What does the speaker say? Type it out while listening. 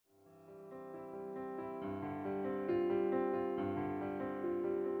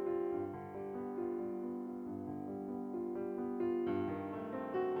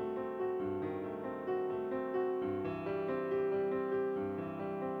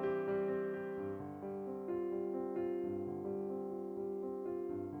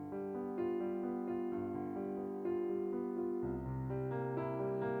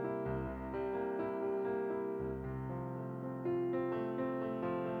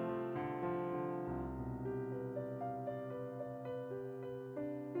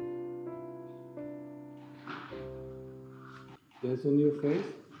There's on your face?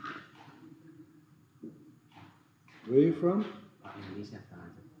 Where are you from? Indonesia.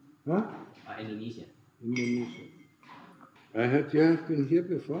 Huh? Indonesia. Indonesia. I heard you have been here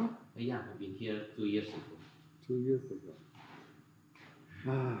before? Yeah, I've been here 2 years ago. 2 years ago.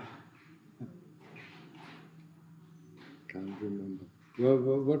 Can't remember.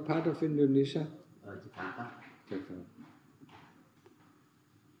 What part of Indonesia? Jakarta. Jakarta.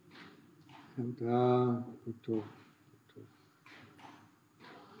 Betul.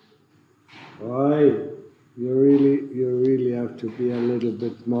 Oi, you really have to be a little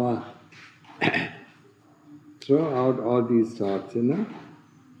bit more. Throw out all these thoughts, you know,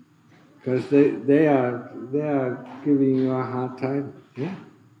 because they are giving you a hard time. Yeah.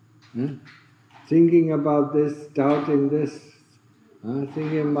 Thinking about this, doubting this,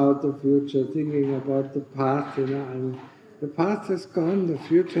 thinking about the future, thinking about the past, you know. And the past has gone, the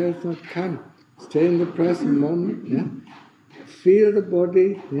future has not come. Stay in the present moment, yeah. Feel the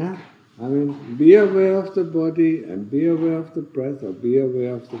body, yeah. I mean, be aware of the body and be aware of the breath, or be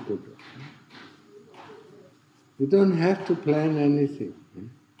aware of the Buddha. You don't have to plan anything. Yeah?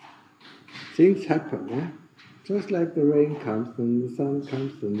 Things happen, yeah. Just like the rain comes, then the sun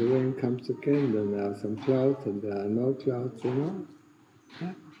comes, then the rain comes again, then there are some clouds and there are no clouds, you know.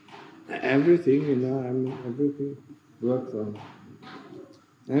 Yeah? Everything, you know, I mean, everything works on.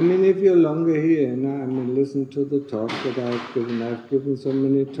 I mean, if you're longer here, you know, I mean, listen to the talks that I've given. I've given so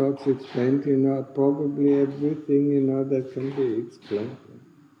many talks, explained, you know, probably everything, you know, that can be explained.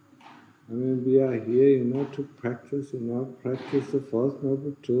 I mean, we are here, you know, to practice, you know, practice the Fourth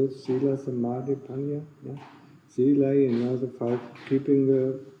Noble Truth, Sila, Samadhi, Panya, yeah. Sila, you know, the 5, keeping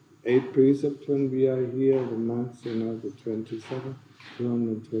the 8 precepts when we are here, the months, you know, the 27,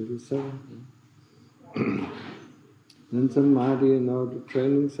 227. Yeah. Then Samadhi, you know, the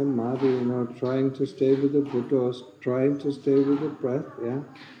training Samadhi, you know, trying to stay with the Buddha, trying to stay with the breath, yeah.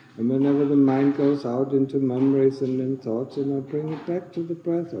 And whenever the mind goes out into memories and then thoughts, you know, bring it back to the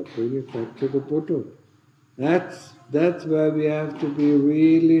breath or bring it back to the Buddha. That's where we have to be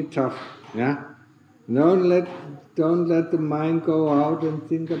really tough, yeah. Don't let the mind go out and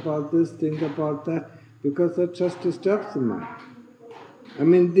think about this, think about that, because that just disturbs the mind. I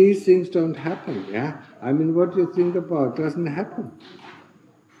mean, these things don't happen, yeah? I mean, what you think about doesn't happen.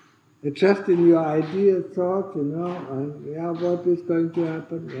 It's just in your idea, thought, you know, and yeah, what is going to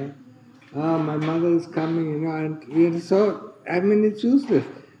happen, yeah? My mother is coming, you know, and you know, so, I mean, it's useless.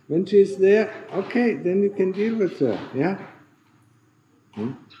 When she's there, okay, then you can deal with her, yeah?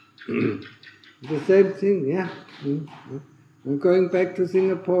 The same thing, yeah? I'm going back to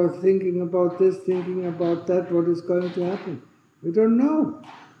Singapore, thinking about this, thinking about that, what is going to happen? We don't know.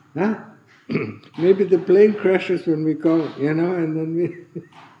 Huh? Maybe the plane crashes when we go, you know, and then we...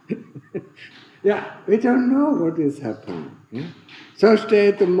 yeah, we don't know what is happening. Yeah? So stay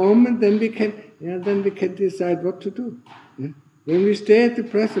at the moment, then we can decide what to do. Yeah? When we stay at the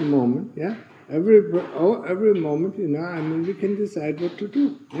present moment, yeah, every moment, you know, I mean, we can decide what to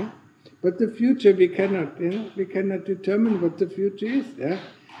do. Yeah? But the future we cannot, you know, we cannot determine what the future is. Yeah?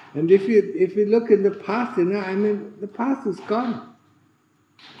 And if you look in the past, you know, I mean, the past is gone.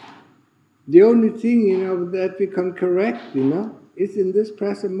 The only thing, you know, that we can correct, you know, is in this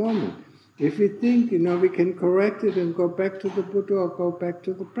present moment. If we think, you know, we can correct it and go back to the Buddha or go back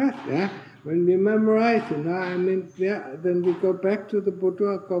to the breath, yeah? When we memorize, you know, I mean, yeah, then we go back to the Buddha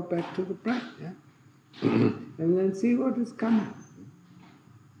or go back to the breath, yeah? And then see what is coming.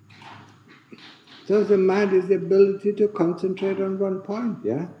 So the mind is the ability to concentrate on one point,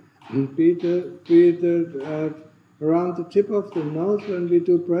 yeah? Be it around the tip of the nose when we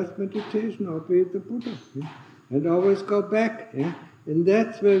do breath meditation, or be it the Buddha. Yeah? And always go back, yeah? And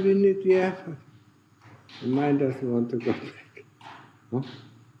that's where we need the effort. The mind doesn't want to go back. Huh?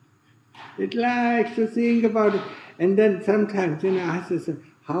 It likes to think about it. And then sometimes, you know, I say,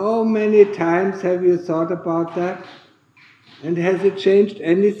 how many times have you thought about that? And has it changed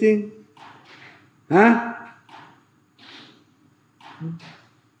anything? Huh?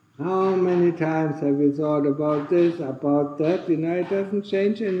 How many times have you thought about this, about that? You know, it doesn't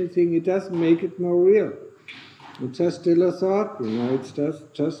change anything. It doesn't make it more real. It's just still a thought, you know, it's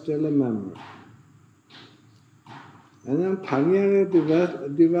just still a memory. And then Panya is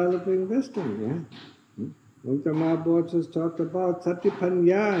developing wisdom, yeah? Dr. Mahabodh has talked about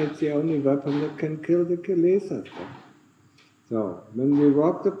Satipanya, it's the only weapon that can kill the kilesas. So, when we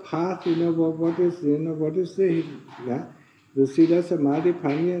walk the path, you know, what is the, yeah? The Sila Samadhi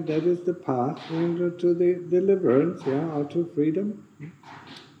Panya, that is the path, you know, to the deliverance, yeah, or to freedom.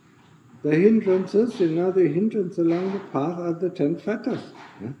 The hindrances, you know, the hindrance along the path are the 10 fetters.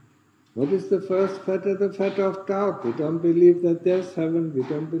 Yeah? What is the first fetter? The fetter of doubt. We don't believe that there's heaven, we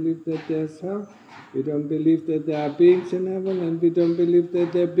don't believe that there's hell, we don't believe that there are beings in heaven, and we don't believe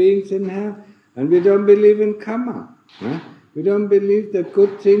that there are beings in hell, and we don't believe in karma. We don't believe that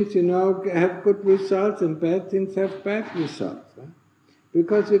good things, have good results and bad things have bad results.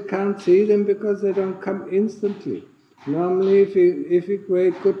 Because we can't see them, because they don't come instantly. Normally, if we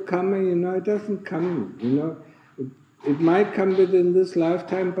create good karma, it doesn't come, It might come within this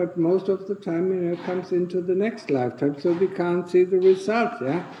lifetime, but most of the time, it comes into the next lifetime, so we can't see the result,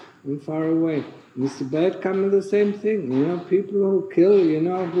 and far away. And it's the bad karma, the same thing. People who kill,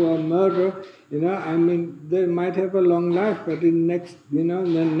 who are murder, they might have a long life, but in the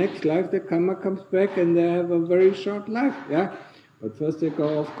next life, the karma comes back and they have a very short life, But first they go,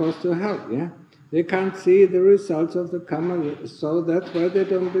 of course, to hell, They can't see the results of the karma, so that's why they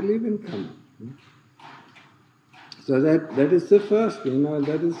don't believe in karma. So that is the first,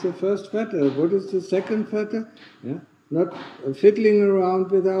 that is the first fetter. What is the second fetter? Not fiddling around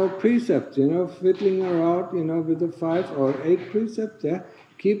with our precepts, fiddling around, with the 5 or 8 precepts,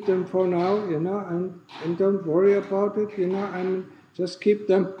 Keep them for now, and don't worry about it, and just keep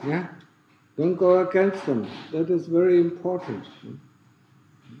them, Don't go against them. That is very important.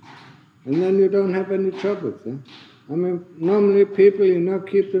 And then you don't have any troubles, normally people,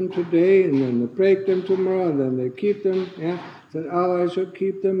 keep them today, and then they break them tomorrow, and then they keep them, Say, I should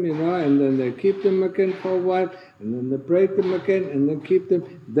keep them, and then they keep them again for a while, and then they break them again, and then keep them.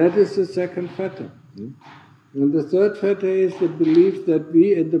 That is the second fetter. And the third fetter is the belief that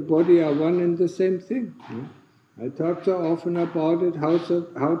we and the body are one and the same thing. I talk so often about it, how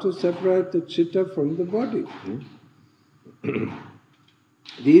to separate the chitta from the body.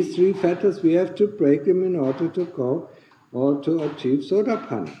 These 3 fetters, we have to break them in order to go or to achieve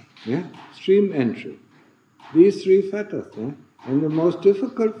Sotapanna, stream entry. These 3 fetters, and the most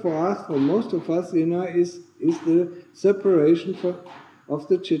difficult for us, for most of us, is the separation of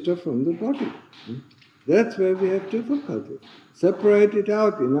the chitta from the body. That's where we have difficulty. Separate it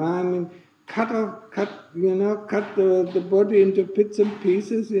out, cut the body into bits and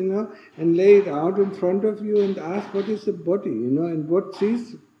pieces, and lay it out in front of you and ask what is the body, and what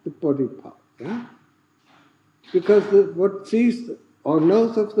sees the body part, Because what sees or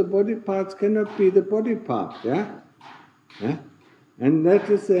knows of the body parts cannot be the body part, And that's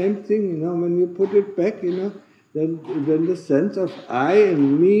the same thing, when you put it back, then the sense of I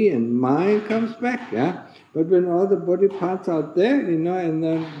and me and mine comes back, But when all the body parts are there, and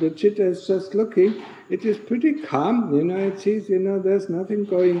then the chitta is just looking, it is pretty calm, it sees, there's nothing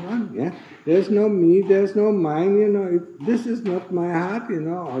going on, There's no me, there's no mine, this is not my heart,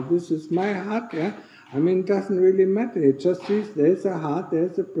 or this is my heart, it doesn't really matter, it just sees there's a heart,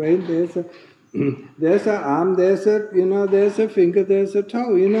 there's a brain, there's an arm, there's a finger, there's a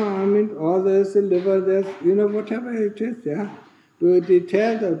toe, or there's a liver, there's, whatever it is, Do it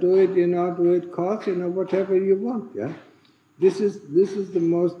detailed or do it coarse, whatever you want, This is the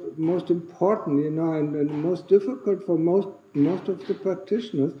most important, and the most difficult for most of the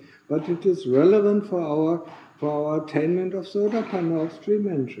practitioners, but it is relevant for our attainment of Sotapanna, of stream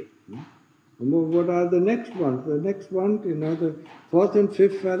entry. What are the next ones? The next one, the 4th and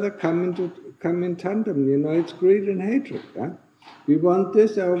 5th feather come in tandem, it's greed and hatred, We want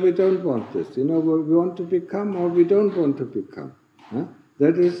this or we don't want this, we want to become or we don't want to become.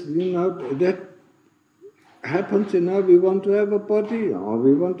 That is, that happens, we want to have a body, or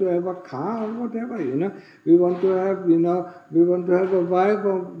we want to have a car, or whatever, We want to have, we want to have a wife,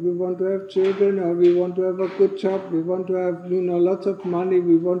 or we want to have children, or we want to have a good job, we want to have, lots of money,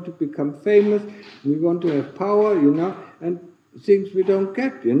 we want to become famous, we want to have power, and things we don't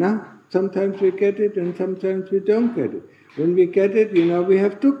get, Sometimes we get it, and sometimes we don't get it. When we get it, we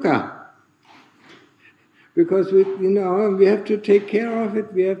have dukkha. Because we have to take care of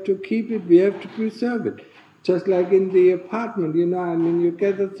it, we have to keep it, we have to preserve it. Just like in the apartment, you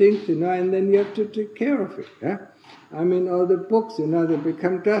get the things, and then you have to take care of it, all the books, they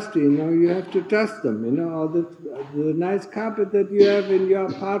become dusty, you have to dust them, all the nice carpet that you have in your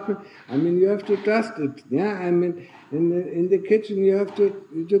apartment, you have to dust it, in the kitchen you have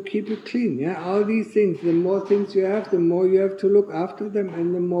to keep it clean, all these things, the more things you have, the more you have to look after them,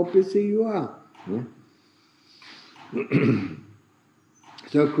 and the more busy you are,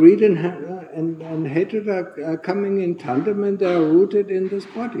 So greed and hatred are coming in tandem, and they are rooted in this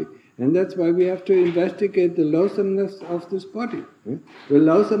body. And that's why we have to investigate the loathsomeness of this body. The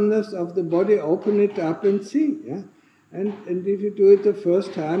loathsomeness of the body, open it up and see. And if you do it the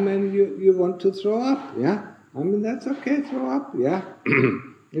first time and you want to throw up, that's okay, throw up,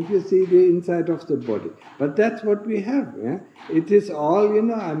 if you see the inside of the body. But that's what we have, It is all,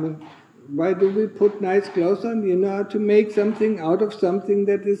 why do we put nice clothes on? You know, to make something out of something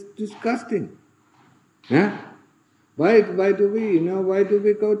that is disgusting. Yeah? Why do we, why do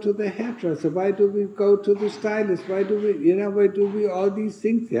we go to the hairdresser? Why do we go to the stylist? Why do we all these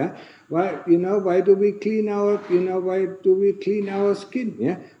things, yeah? Why do we clean our skin,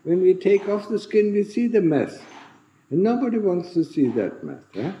 yeah? When we take off the skin, we see the mess. And nobody wants to see that mess,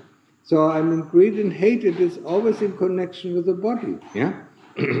 yeah? So, greed and hatred is always in connection with the body, yeah?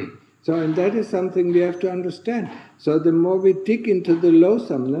 So, and that is something we have to understand. So, the more we dig into the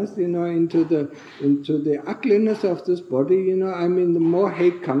loathsomeness, into the ugliness of this body, the more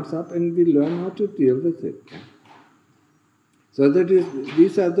hate comes up, and we learn how to deal with it. Yeah? So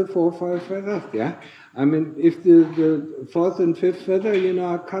these are the 4 or 5 feathers. Yeah, if the 4th and 5th feather,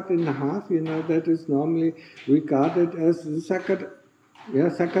 are cut in half, that is normally regarded as the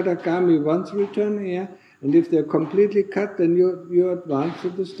Sakadagami once return. Yeah. And if they're completely cut, then you advance to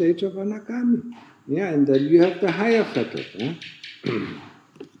the stage of Anagami. Yeah, and then you have the higher fetters. Yeah?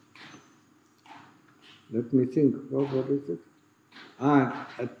 Let me think. What is it?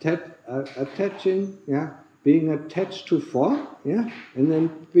 Attaching, yeah, being attached to form, yeah, and then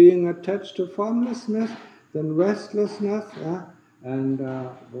being attached to formlessness, then restlessness, yeah, and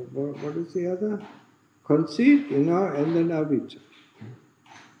what is the other? Conceit, and then avijja.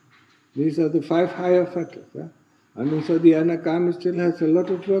 These are the 5 higher fetters. Yeah? So the Anagami still has a lot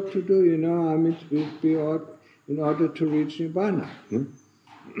of work to do, in order to reach Nibbana.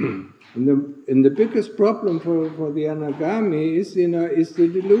 And the biggest problem for the Anagami is, is the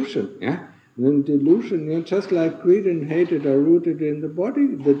delusion. Yeah? And then delusion, just like greed and hatred are rooted in the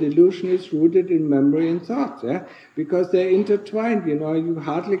body, the delusion is rooted in memory and thoughts. Yeah? Because they're intertwined. You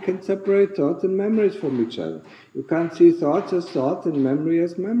hardly can separate thoughts and memories from each other. You can't see thoughts as thoughts and memory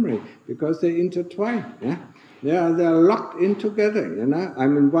as memory, because they're intertwined. Yeah? They're locked in together.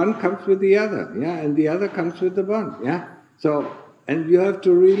 One comes with the other. Yeah, and the other comes with the one. Yeah. So, and you have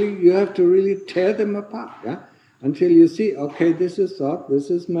to really tear them apart. Yeah. Until you see, okay, this is thought, this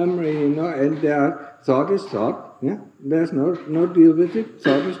is memory, and thought is thought, yeah? There's no deal with it.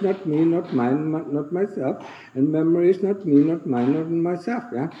 Thought is not me, not mine, not myself, and memory is not me, not mine, not myself,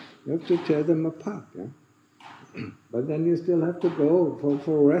 yeah? You have to tear them apart, yeah? But then you still have to go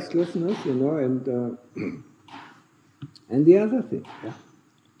for restlessness, and the other thing, yeah?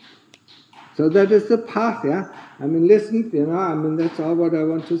 So that is the path, yeah? Listen, that's all what I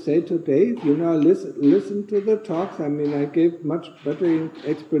want to say today. Listen to the talks. I gave much better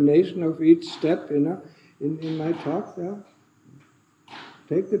explanation of each step, in my talks, yeah?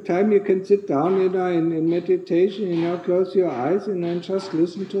 Take the time, you can sit down, in meditation, close your eyes, and just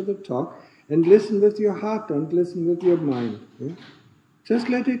listen to the talk. And listen with your heart, don't listen with your mind. Yeah? Just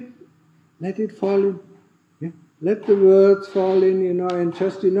let it fall in. Yeah? Let the words fall in, and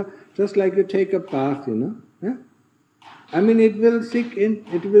just like you take a bath, yeah? It will sink in,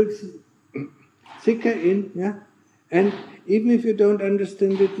 it will sink in, yeah? And even if you don't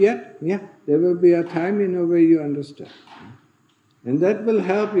understand it yet, yeah, there will be a time, where you understand. And that will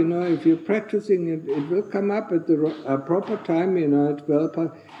help, if you're practicing it, it will come up at the proper time, it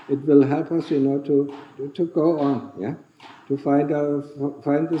will help us, to go on, yeah? To find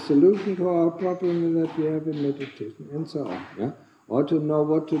the solution to our problem that we have in meditation, and so on, yeah? Or to know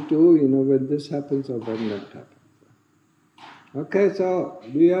what to do, when this happens or when that happens. Okay, so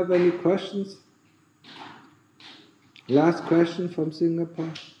do you have any questions? Last question from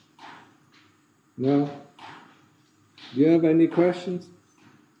Singapore? No? Do you have any questions?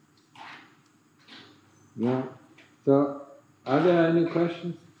 No? So, are there any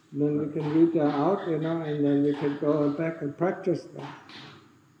questions? Then we can read them out, and then we can go back and practice them.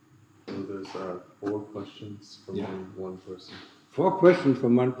 So there's 4 questions from one person. 4 questions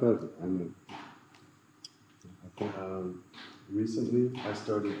from one person. Okay. Recently, I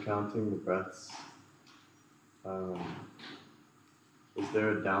started counting the breaths. Is there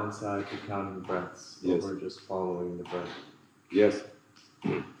a downside to counting breaths, yes, or just following the breath? Yes.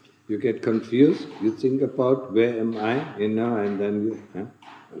 You get confused, you think about where am I, and then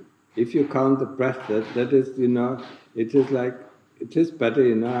if you count the breath, that is, it is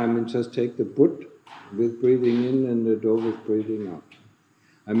better, just take the put with breathing in and the do with breathing out.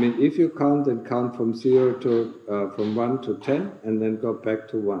 If you count, then count from 0 to, from 1 to 10, and then go back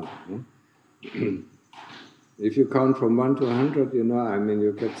to 1. Yeah? If you count from 1 to 100,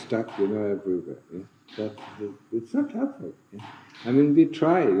 you get stuck, everywhere. Yeah? It's not helpful. Yeah? We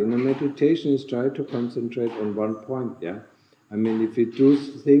try, meditation is try to concentrate on one point, yeah? If we do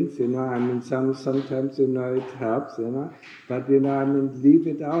things, sometimes, it helps, but, leave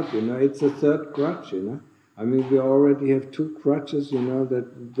it out, it's a third grudge, I mean, we already have 2 crutches,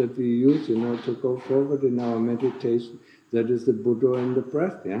 that we use, to go forward in our meditation. That is the Buddha and the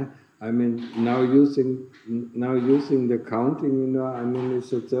breath, yeah? I mean, now using the counting, I mean,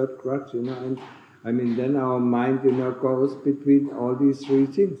 it's a 3rd crutch, and I mean, then our mind, goes between all these 3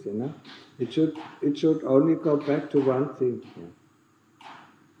 things, It should only go back to one thing, yeah.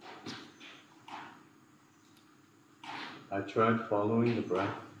 I tried following the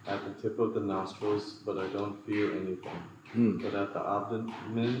breath at the tip of the nostrils, but I don't feel anything. But at the abdomen,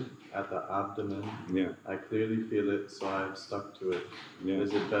 Yeah. I clearly feel it, so I have stuck to it. Yeah.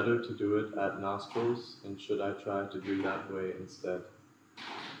 Is it better to do it at nostrils, and should I try to do that way instead?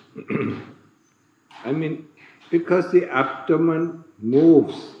 I mean, because the abdomen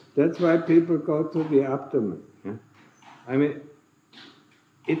moves. That's why people go to the abdomen. Yeah? I mean,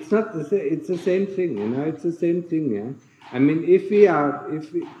 it's not the same. It's the same thing. It's the same thing. Yeah. I mean, if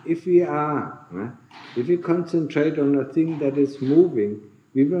we concentrate on a thing that is moving,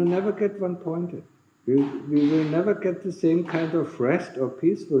 we will never get one-pointed. We will never get the same kind of rest or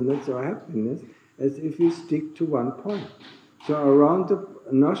peacefulness or happiness as if we stick to one point. So around the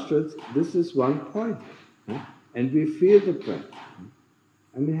nostrils, this is one point, and we feel the breath.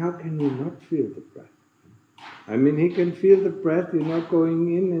 I mean, how can we not feel the breath? I mean, he can feel the breath,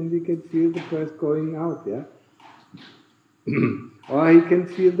 going in, and he can feel the breath going out, yeah? Or he can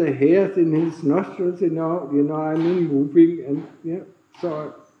feel the hairs in his nostrils, I mean, moving, and, yeah,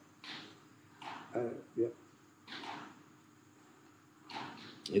 so, yeah.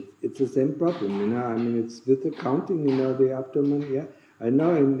 It's the same problem, I mean, it's with the counting, the abdomen, yeah. I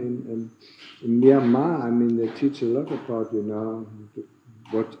know in Myanmar, I mean, they teach a lot about,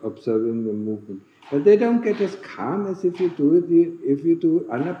 what observing the movement. But they don't get as calm as if you do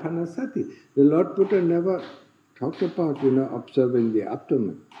Anapanasati. The Lord Buddha never talked about, observing the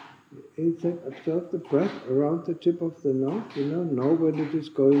abdomen. He said, observe the breath around the tip of the nose, know when it is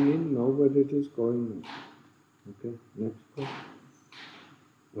going in, know when it is going out. Okay, next question.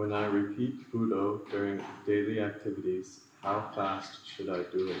 When I repeat Buddha during daily activities, how fast should I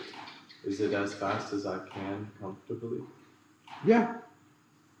do it? Is it as fast as I can comfortably? Yeah.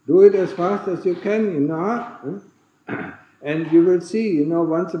 Do it as fast as you can, and you will see,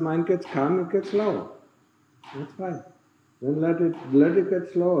 once the mind gets calm, it gets slower. That's fine. Then let it get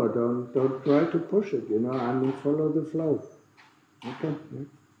slower. Don't try to push it, I mean, follow the flow. Okay. Yeah.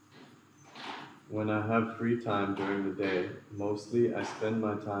 When I have free time during the day, mostly I spend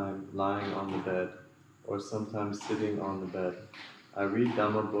my time lying on the bed, or sometimes sitting on the bed. I read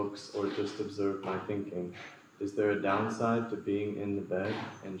Dhamma books or just observe my thinking. Is there a downside to being in the bed,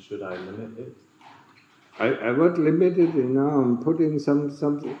 and should I limit it? I would limit it, I'm putting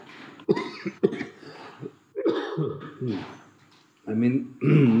something. I mean,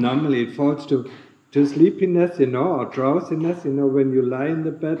 normally it falls to sleepiness, or drowsiness, when you lie in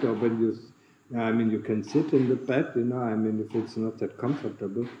the bed, or when you can sit in the bed, I mean, if it's not that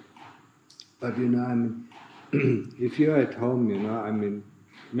comfortable. But, I mean, if you're at home, I mean,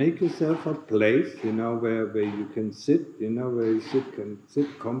 make yourself a place, where you can sit, where you can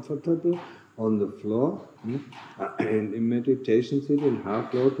sit comfortable on the floor, and in meditation sit in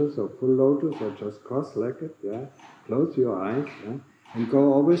half lotus or full lotus or just cross-legged, yeah. Close your eyes, yeah, and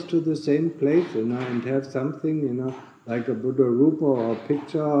go always to the same place, and have something, like a Buddha Rupa or a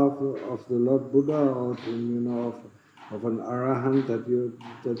picture of the Lord Buddha, or of an Arahant that you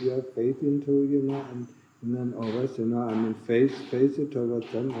have faith into, and then always, I mean, face it towards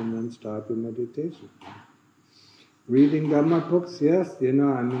them, and then start your meditation. Reading Dhamma books, yes, I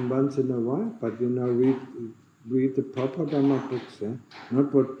mean, once in a while, but, read the proper Dhamma books, yeah?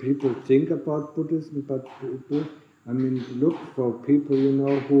 Not what people think about Buddhism, but people, I mean, look for people,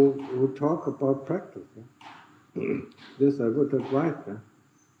 who talk about practice. Yeah? This I would advise, yeah?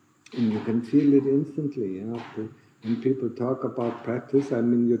 And you can feel it instantly, When people talk about practice, I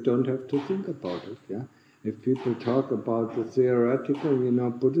mean, you don't have to think about it, yeah? If people talk about the theoretical,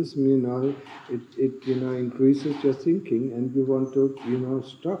 Buddhism, it increases your thinking, and you want to,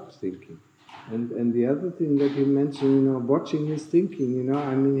 stop thinking. And the other thing that he mentioned, watching his thinking,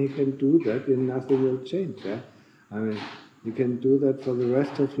 I mean, he can do that and nothing will change, yeah? I mean, he can do that for the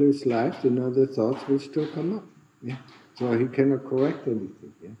rest of his life, the thoughts will still come up, yeah? So he cannot correct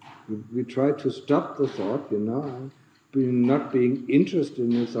anything, yeah? We try to stop the thought, not being interested in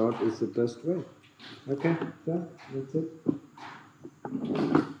the thought is the best way. Okay, so that's it.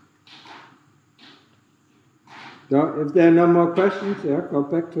 So if there are no more questions, yeah, go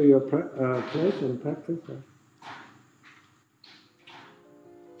back to your place and practice.